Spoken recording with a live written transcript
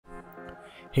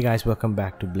Hey guys, welcome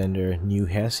back to Blender new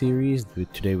hair series.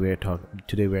 Today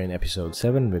we're in episode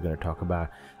 7. We're going to talk about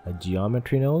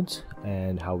geometry nodes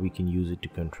and how we can use it to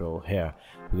control hair.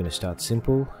 We're going to start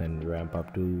simple and ramp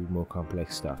up to more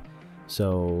complex stuff.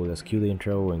 So let's cue the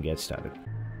intro and get started.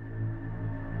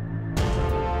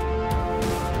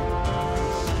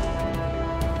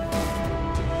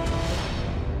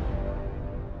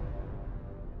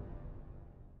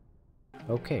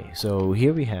 Okay, so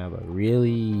here we have a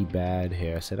really bad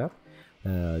hair setup.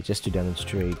 Just to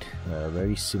demonstrate a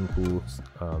very simple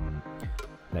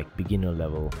like beginner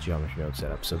level geometry node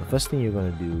setup. So the first thing you're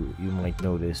going to do, you might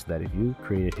notice that if you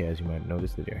created hairs, you might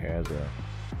notice that your hairs are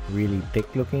really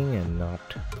thick looking and not.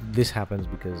 This happens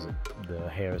because the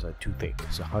hairs are too thick.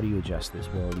 So how do you adjust this?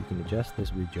 Well, you can adjust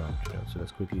this with geometry nodes. So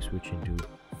let's quickly switch into,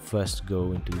 first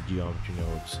go into the geometry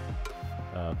nodes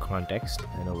context,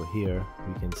 and over here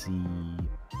we can see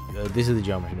this is the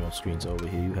geometry node screen. So over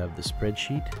here you have the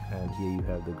spreadsheet, and here you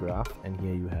have the graph, and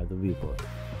here you have the viewport.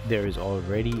 There is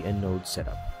already a node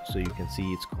setup, so you can see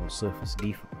it's called surface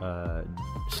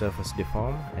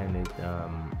deform, and it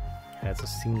has a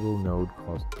single node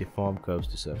called deform curves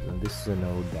to surface, and this is a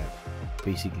node that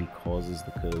basically causes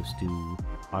the curves to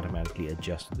automatically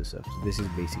adjust to the surface. This is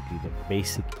basically the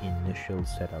basic initial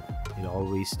setup. It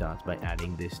always starts by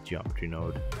adding this geometry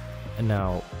node. And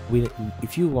now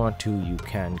if you want to, you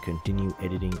can continue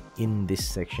editing in this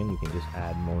section. You can just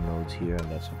add more nodes here,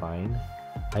 and that's fine.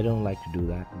 I don't like to do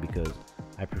that because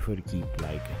I prefer to keep,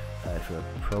 like, if you're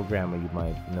a programmer, you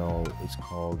might know it's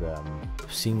called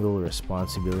single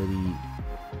responsibility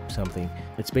something.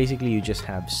 It's basically you just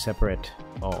have separate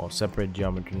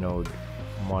geometry node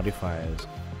modifiers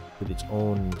with its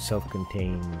own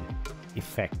self-contained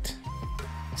effect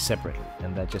separately,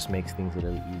 and that just makes things a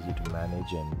little easier to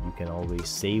manage, and you can always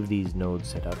save these node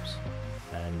setups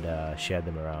and share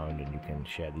them around, and you can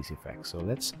share these effects. So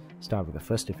let's start with the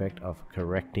first effect of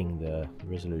correcting the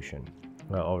resolution,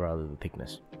 or rather the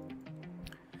thickness.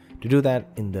 To do that,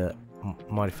 in the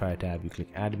modifier tab you click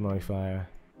add modifier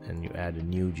and you add a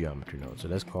new geometry node. So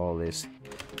let's call this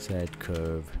set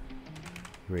curve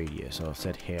radius or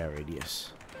set hair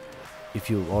radius. If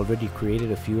you already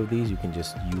created a few of these, you can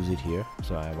just use it here.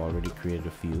 So I've already created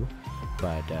a few,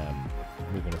 but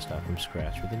we're going to start from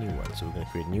scratch with a new one. So we're going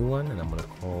to create a new one, and I'm going to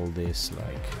call this,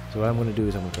 like, so what I'm going to do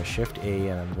is I'm going to press Shift A,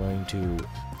 and I'm going to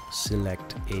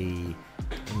select a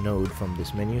node from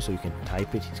this menu. So you can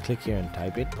type it, click here and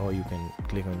type it, or you can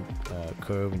click on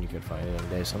curve and you can find it,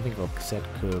 and there's something called set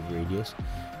curve radius.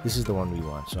 This is the one we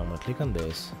want, so I'm going to click on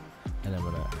this and I'm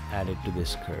going to add it to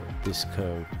this curve. This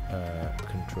curve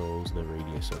controls the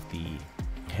radius of the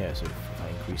hair, so if I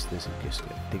increase this, it gets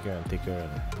thicker and thicker,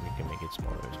 and we can make it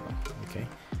smaller as well. Okay,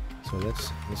 so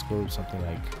let's go to something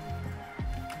like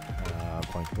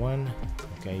 0.1.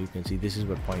 Okay, you can see this is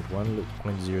what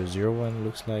 0.001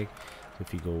 looks like. So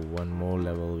if you go one more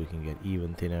level, we can get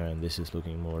even thinner, and this is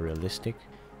looking more realistic.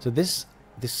 So this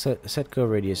set curve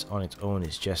radius on its own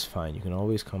is just fine. You can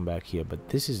always come back here, but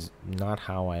this is not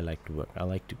how I like to work. I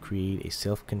like to create a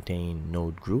self-contained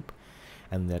node group,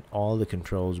 and that all the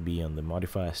controls be on the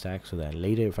modifier stack, so that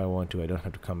later if I want to, I don't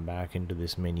have to come back into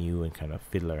this menu and kind of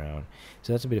fiddle around.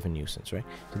 So that's a bit of a nuisance, right?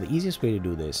 So the easiest way to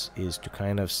do this is to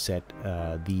kind of set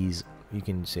these. You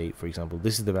can say, for example,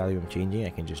 this is the value I'm changing. I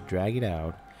can just drag it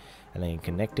out and I can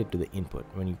connect it to the input.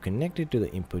 When you connect it to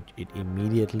the input, it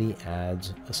immediately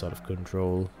adds a sort of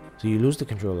control. So you lose the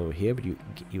control over here, but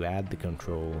you add the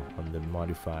control on the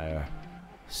modifier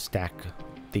stack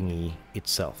thingy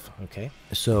itself. Okay,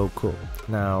 so cool.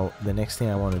 Now the next thing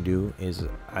I want to do is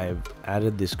I've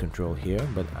added this control here,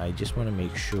 but I just want to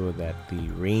make sure that the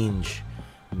range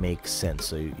makes sense.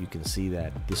 So you can see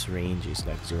that this range is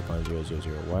like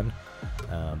 0.0001,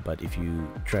 but if you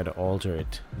try to alter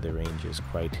it, the range is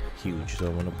quite huge. So I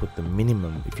want to put the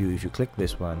minimum. If you click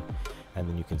this one, and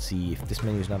then you can see if this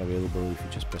menu is not available, if you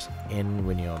just press N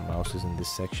when your mouse is in this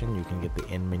section, you can get the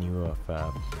N menu of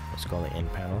let's call it N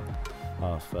panel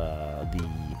of the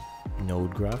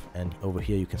node graph, and over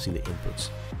here you can see the inputs.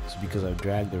 So because I've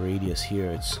dragged the radius here,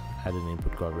 it's added an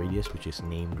input called radius, which is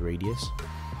named radius.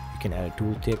 You can add a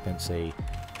tooltip and say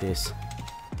this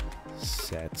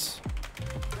sets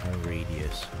a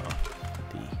radius of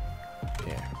the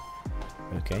hair.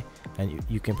 Okay, and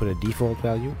you can put a default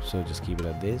value, so just keep it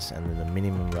at this, and then the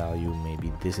minimum value,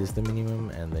 maybe this is the minimum,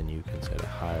 and then you can set a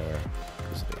higher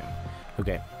because they are.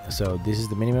 Okay, so this is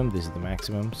the minimum, this is the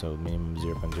maximum. So minimum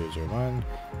 0.001,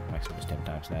 maximum is 10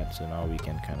 times that. So now we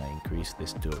can kind of increase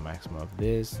this to a maximum of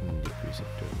this and decrease it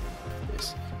to a minimum of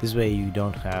this. This way you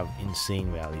don't have insane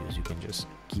values. You can just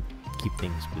keep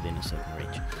things within a certain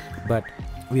range. But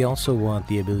we also want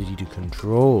the ability to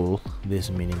control this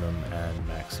minimum and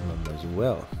maximum as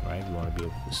well, right? We want to be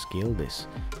able to scale this.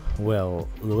 Well,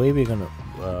 the way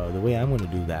I'm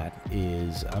gonna do that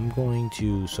is I'm going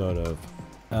to sort of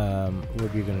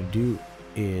what we're gonna do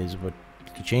is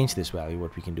to change this value.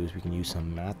 What we can do is we can use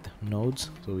some math nodes.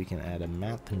 So we can add a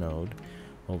math node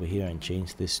over here and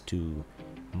change this to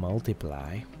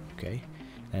multiply. Okay,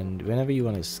 and whenever you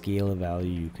want to scale a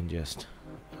value, you can just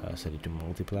set it to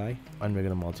multiply, and we're going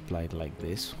to multiply it like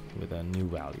this with a new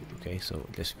value. Okay, so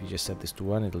if you just set this to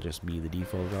 1, it'll just be the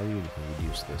default value, and you can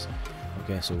reduce this.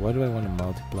 Okay, so what do I want to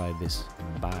multiply this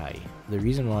by? The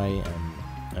reason why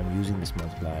I'm using this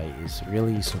multiply is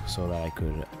really so that I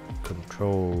could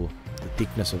control the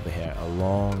thickness of the hair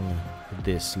along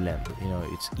this length. You know,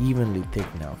 it's evenly thick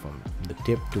now from the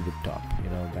tip to the top. You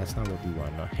know, that's not what we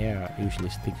want. Our hair usually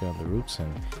is thicker on the roots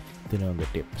and thinner on the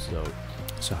tip.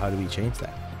 So how do we change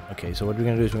that? Okay, so what we're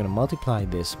going to do is we're going to multiply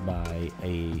this by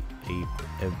a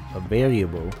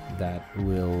variable that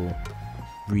will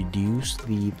reduce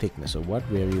the thickness. So what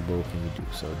variable can we do?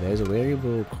 So there's a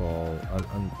variable called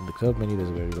on the curve menu, there's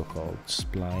a variable called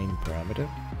spline parameter,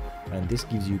 and this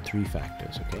gives you 3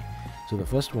 factors. Okay, so the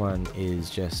first one is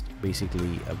just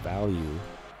basically a value.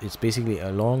 It's basically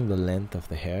along the length of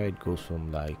the hair. It goes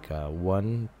from like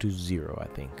 1 to 0,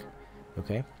 I think.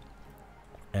 Okay,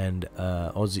 and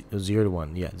or 0 to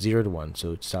 1. Yeah, 0 to 1.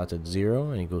 So it starts at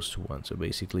 0 and it goes to 1. So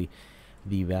basically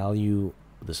the value,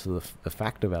 the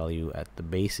factor value at the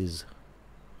base is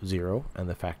 0, and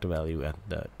the factor value at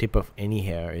the tip of any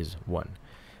hair is 1.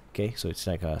 Okay, so it's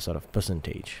like a sort of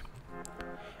percentage.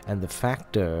 And the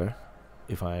factor,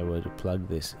 if I were to plug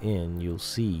this in, you'll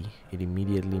see it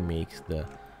immediately makes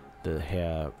the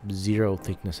hair 0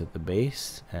 thickness at the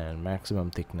base and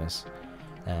maximum thickness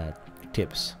at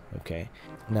tips. Okay,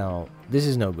 now this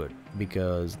is no good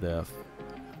because the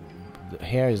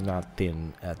hair is not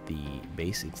thin at the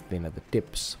base, it's thin at the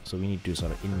tips. So we need to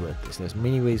sort of invert this. There's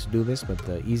many ways to do this, but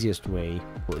the easiest way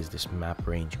is this map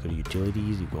range. Go to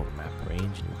utilities, you go map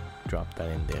range, and you drop that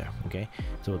in there. Okay,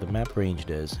 so what the map range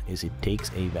does is it takes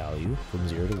a value from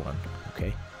 0 to 1,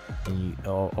 okay, and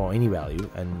you or any value,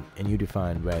 and you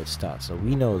define where it starts. So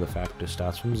we know the factor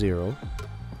starts from 0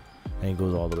 and it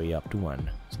goes all the way up to 1.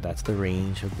 So that's the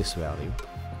range of this value,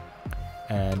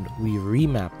 and we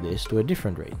remap this to a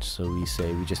different range. So we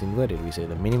just invert it. We say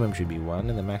the minimum should be 1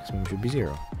 and the maximum should be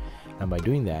 0. And by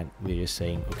doing that, we're just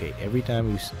saying, okay, every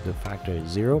time the factor is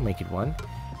 0, make it 1,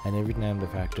 and every time the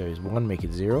factor is 1, make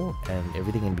it 0, and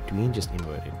everything in between, just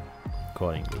invert it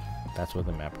accordingly. That's what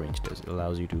the map range does. It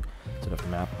allows you to sort of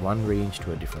map one range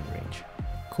to a different range.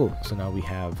 Cool. So now we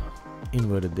have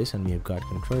inverted this and we have got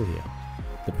control here.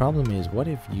 The problem is, what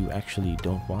if you actually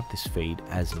don't want this fade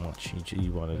as much?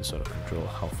 You wanted to sort of control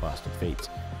how fast it fades.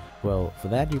 Well, for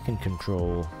that you can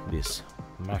control this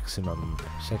maximum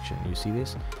section. You see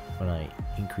this? When I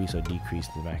increase or decrease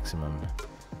the maximum,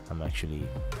 I'm actually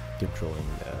controlling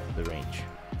the range,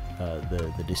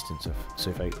 the distance of. So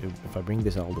if I bring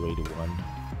this all the way to 1,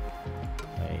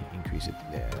 I increase it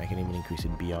there, and I can even increase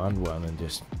it beyond 1 and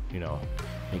just, you know,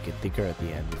 make it thicker at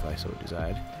the end if I so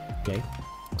desired. Okay,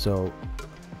 so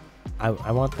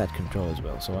I want that control as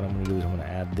well. So what I'm going to do is I'm going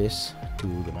to add this to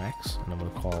the max, and I'm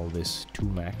going to call this to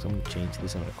max. I'm going to change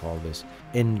this. I'm going to call this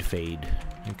end fade.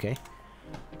 Okay,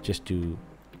 just to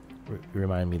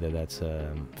remind me that that's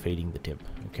fading the tip.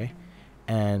 Okay,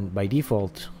 and by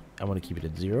default I want to keep it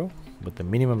at 0, but the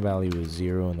minimum value is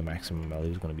 0 and the maximum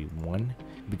value is going to be 1,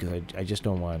 because I just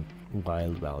don't want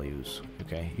wild values.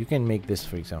 Okay, you can make this,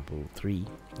 for example, 3,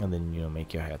 and then, you know,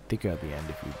 make your hair thicker at the end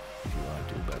if you want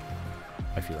to, but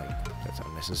I feel like that's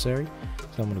unnecessary,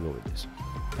 so I'm going to go with this.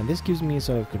 And this gives me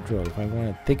sort of control. If I want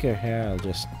a thicker hair, I'll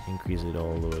just increase it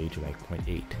all the way to like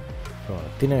 0.8. If I want a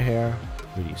thinner hair,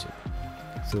 reduce it.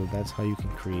 So that's how you can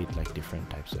create like different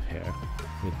types of hair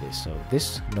with this. So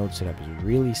this node setup is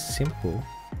really simple,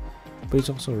 but it's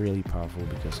also really powerful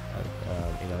because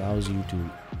it allows you to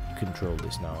control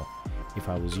this. Now, if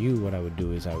I was you, what I would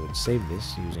do is I would save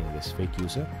this using this fake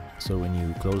user. So when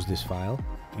you close this file,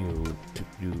 you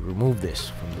remove this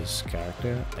from this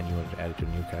character and you want to add it to a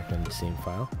new character in the same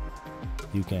file,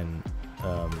 you can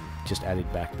just add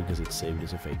it back because it's saved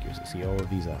as a fake user. See, all of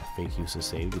these are fake users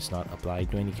saved. It's not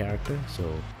applied to any character, so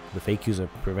the fake user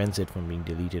prevents it from being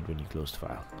deleted when you close the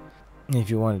file. If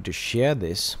you wanted to share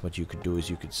this, what you could do is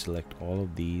you could select all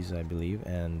of these, I believe,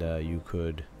 and you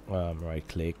could right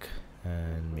click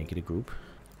and make it a group.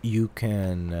 You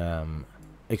can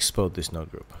export this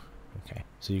node group. Okay,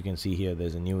 so you can see here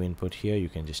there's a new input here. You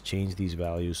can just change these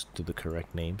values to the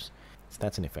correct names. So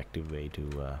that's an effective way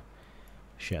to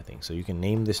share things. So you can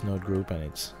name this node group and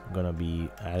it's gonna be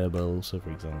addable. So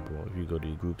for example, if you go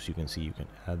to groups, you can see you can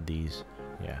add these.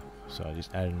 Yeah, so I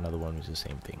just added another one, which is the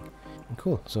same thing.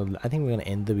 Cool. So I think we're gonna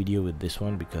end the video with this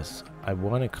one because I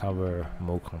want to cover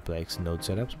more complex node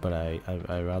setups, but I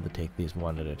rather take these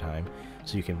one at a time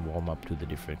so you can warm up to the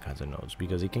different kinds of nodes,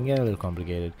 because it can get a little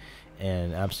complicated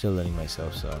and I'm still learning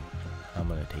myself, so I'm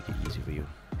gonna take it easy for you.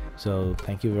 So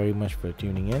thank you very much for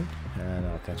tuning in, and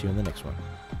I'll catch you in the next one.